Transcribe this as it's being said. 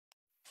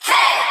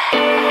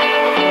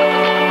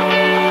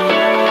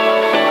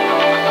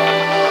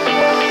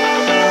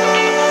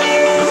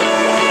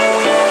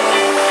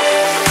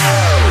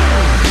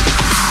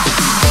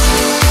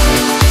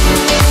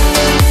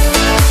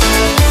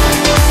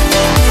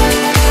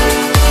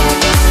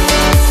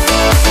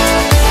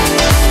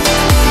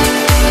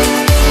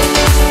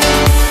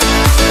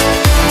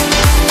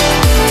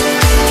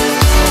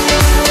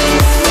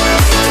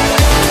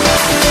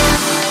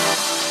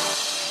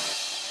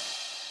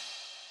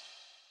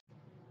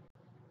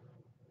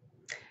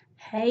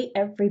Hey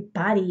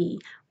everybody,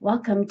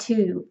 welcome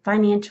to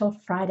Financial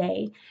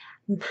Friday.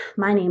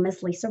 My name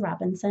is Lisa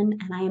Robinson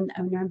and I am the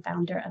owner and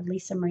founder of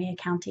Lisa Marie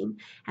Accounting.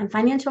 And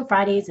Financial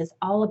Fridays is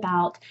all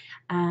about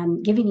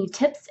giving you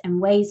tips and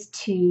ways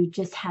to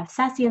just have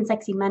sassy and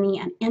sexy money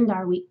and end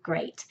our week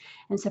great.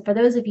 And so for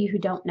those of you who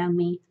don't know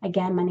me,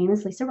 again, my name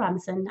is Lisa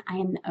Robinson. I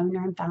am the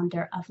owner and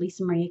founder of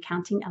Lisa Marie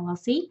Accounting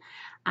LLC.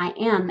 I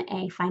am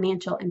a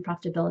financial and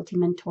profitability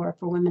mentor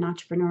for women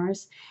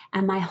entrepreneurs.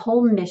 And my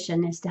whole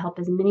mission is to help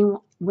as many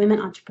women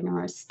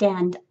entrepreneurs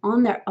stand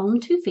on their own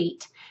 2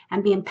 feet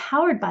and be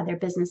empowered by their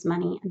business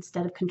money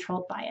instead of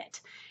controlled by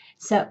it.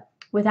 So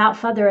without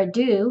further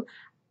ado,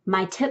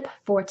 my tip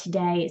for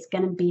today is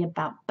going to be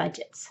about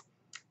budgets.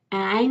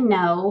 And I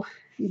know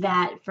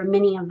that for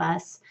many of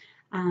us,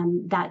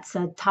 that's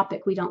a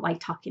topic we don't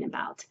like talking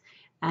about.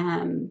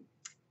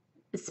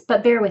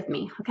 But bear with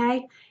me,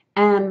 okay?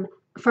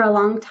 For a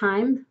long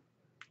time,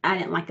 I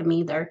didn't like them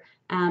either.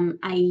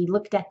 I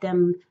looked at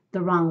them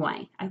the wrong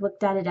way. I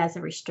looked at it as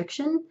a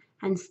restriction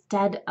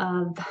instead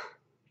of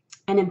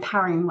an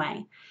empowering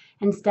way,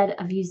 instead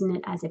of using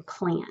it as a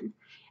plan.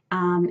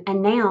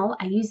 And now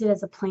I use it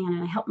as a plan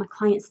and I help my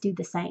clients do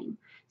the same.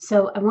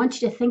 So I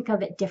want you to think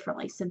of it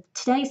differently. So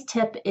today's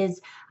tip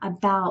is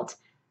about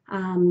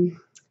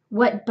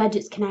what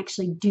budgets can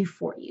actually do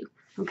for you.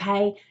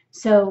 Okay,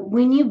 so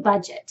when you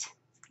budget,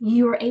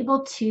 you are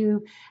able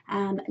to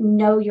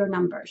know your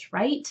numbers,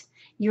 right?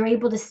 You're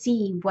able to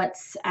see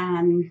what's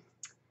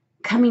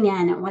coming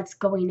in and what's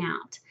going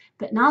out.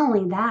 But not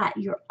only that,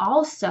 you're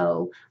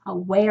also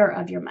aware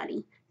of your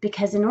money,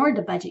 because in order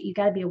to budget, you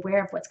got to be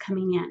aware of what's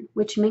coming in,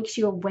 which makes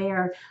you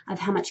aware of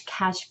how much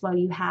cash flow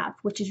you have,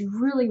 which is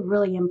really,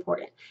 really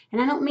important.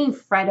 And I don't mean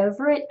fret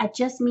over it. I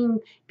just mean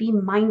be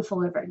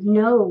mindful of it.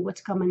 Know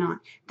what's going on.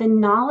 The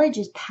knowledge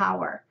is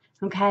power.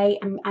 Okay,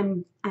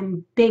 I'm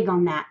big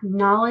on that.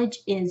 Knowledge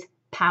is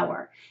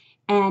power.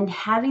 And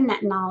having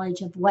that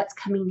knowledge of what's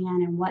coming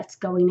in and what's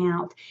going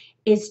out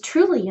is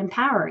truly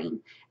empowering.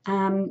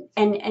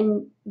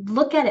 And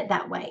look at it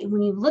that way.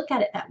 When you look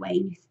at it that way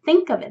and you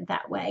think of it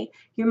that way,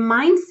 your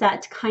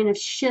mindset kind of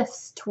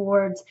shifts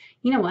towards,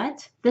 you know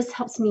what, this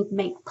helps me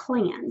make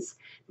plans.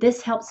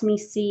 This helps me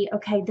see,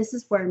 okay, this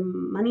is where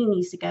money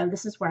needs to go.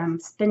 This is where I'm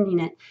spending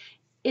it.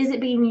 Is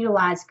it being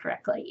utilized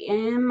correctly?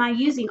 Am I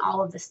using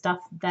all of the stuff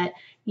that,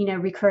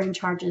 recurring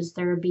charges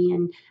they're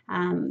being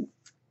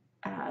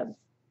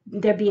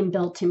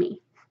billed to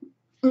me?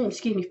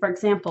 Excuse me. For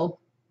example,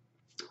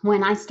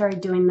 when I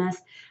started doing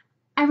this,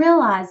 I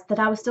realized that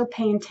I was still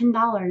paying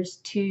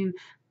 $10 to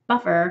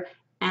buffer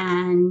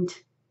and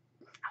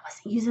I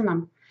wasn't using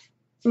them.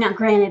 Now,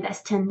 granted,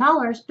 that's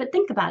 $10, but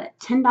think about it.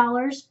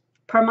 $10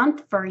 per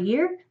month for a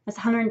year, that's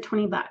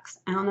 120 bucks.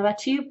 I don't know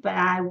about you, but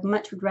I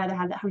much would rather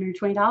have that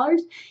 $120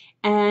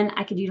 and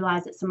I could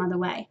utilize it some other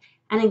way.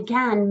 And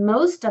again,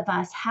 most of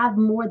us have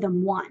more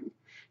than one.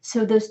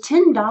 So those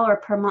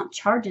 $10 per month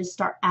charges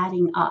start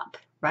adding up,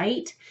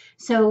 right?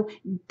 So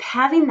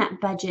having that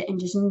budget and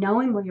just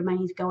knowing where your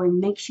money's going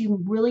makes you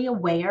really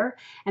aware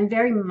and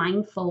very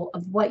mindful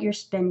of what you're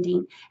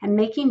spending and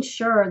making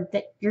sure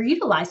that you're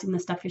utilizing the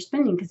stuff you're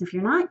spending, because if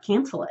you're not,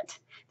 cancel it.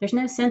 There's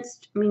no sense.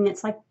 I mean,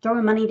 it's like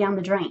throwing money down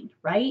the drain,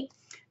 right?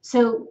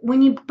 So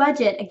when you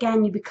budget,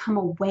 again, you become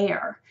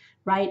aware,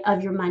 right,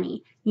 of your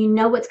money. You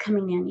know what's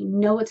coming in, you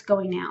know what's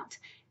going out,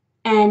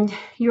 and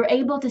you're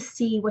able to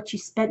see what you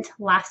spent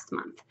last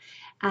month.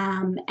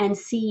 And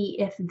see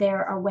if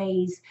there are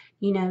ways,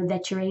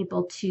 that you're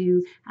able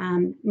to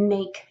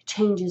make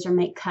changes or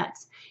make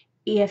cuts.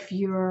 If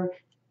you're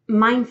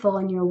mindful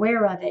and you're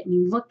aware of it and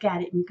you look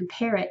at it and you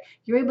compare it,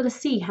 you're able to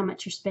see how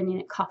much you're spending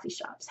at coffee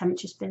shops, how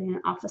much you're spending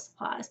on office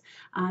supplies.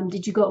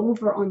 Did you go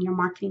over on your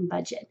marketing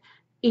budget?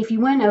 If you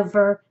went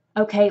over,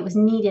 okay, it was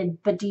needed,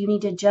 but do you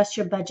need to adjust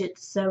your budget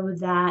so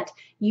that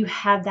you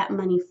have that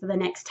money for the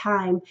next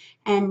time?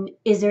 And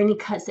is there any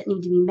cuts that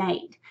need to be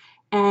made?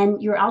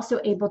 And you're also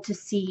able to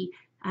see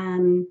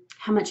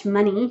how much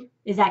money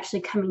is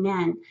actually coming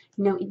in.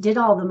 Did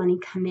all the money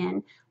come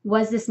in?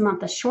 Was this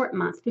month a short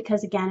month?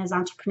 Because again, as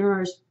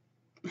entrepreneurs,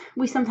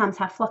 we sometimes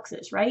have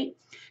fluxes, right?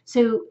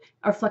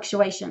 Or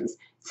fluctuations.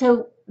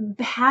 So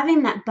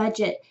having that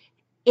budget,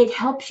 it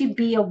helps you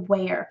be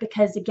aware,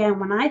 because again,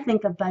 when I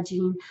think of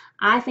budgeting,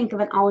 I think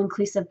of an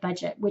all-inclusive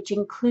budget, which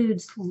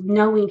includes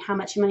knowing how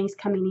much money is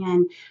coming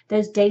in,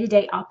 those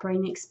day-to-day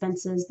operating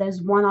expenses,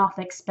 those one-off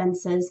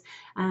expenses,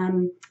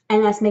 and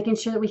us making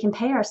sure that we can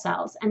pay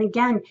ourselves. And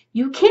again,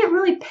 you can't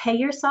really pay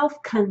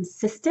yourself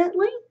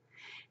consistently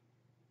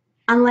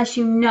unless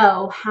you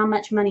know how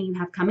much money you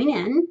have coming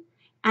in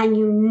and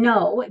you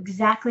know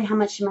exactly how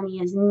much money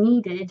is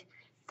needed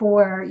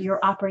for your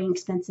operating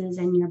expenses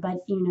and your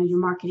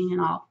marketing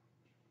and all.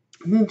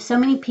 So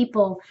many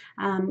people,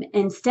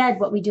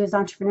 instead, what we do as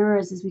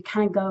entrepreneurs is we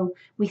kind of go,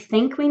 we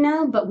think we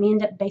know, but we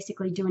end up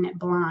basically doing it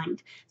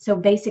blind. So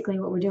basically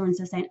what we're doing is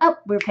just saying, oh,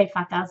 we were paid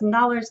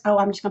 $5,000. Oh,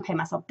 I'm just going to pay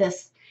myself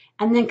this.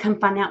 And then come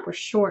find out we're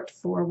short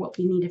for what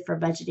we needed for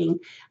budgeting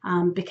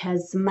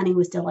because money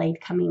was delayed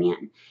coming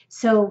in.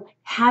 So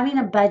having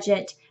a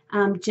budget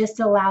just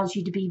allows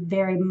you to be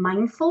very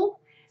mindful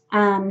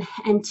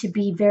and to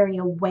be very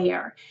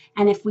aware.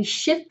 And if we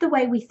shift the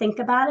way we think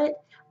about it,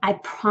 I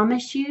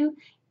promise you,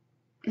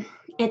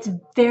 it's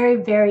very,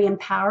 very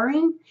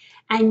empowering,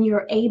 and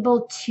you're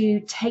able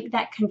to take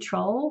that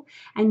control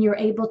and you're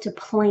able to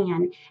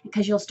plan,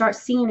 because you'll start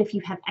seeing if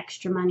you have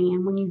extra money.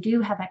 And when you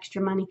do have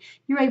extra money,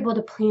 you're able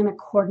to plan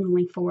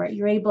accordingly for it.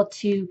 You're able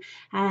to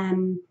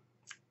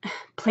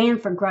plan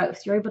for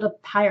growth. You're able to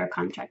hire a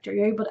contractor.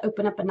 You're able to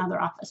open up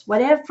another office.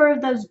 Whatever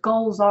those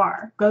goals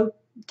are, go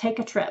take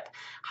a trip,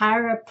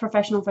 hire a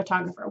professional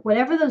photographer.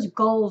 Whatever those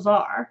goals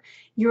are,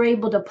 you're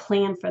able to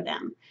plan for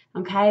them.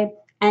 Okay.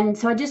 And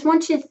so I just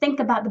want you to think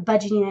about the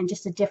budgeting in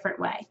just a different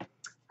way.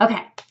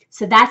 Okay.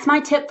 So that's my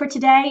tip for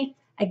today.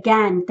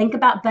 Again, think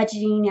about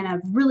budgeting in a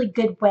really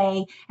good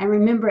way. And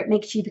remember, it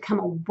makes you become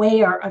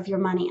aware of your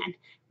money. And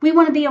we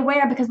want to be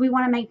aware because we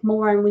want to make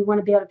more, and we want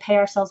to be able to pay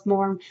ourselves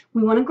more, and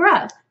we want to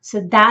grow.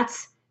 So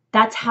that's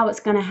how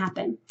it's going to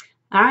happen.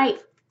 All right.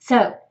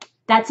 So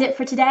that's it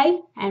for today.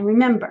 And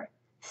remember,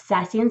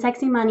 sassy and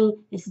sexy money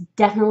is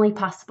definitely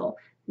possible.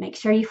 Make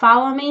sure you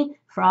follow me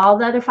for all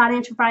the other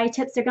Financial Friday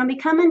tips that are going to be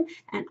coming,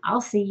 and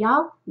I'll see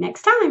y'all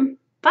next time.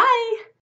 Bye.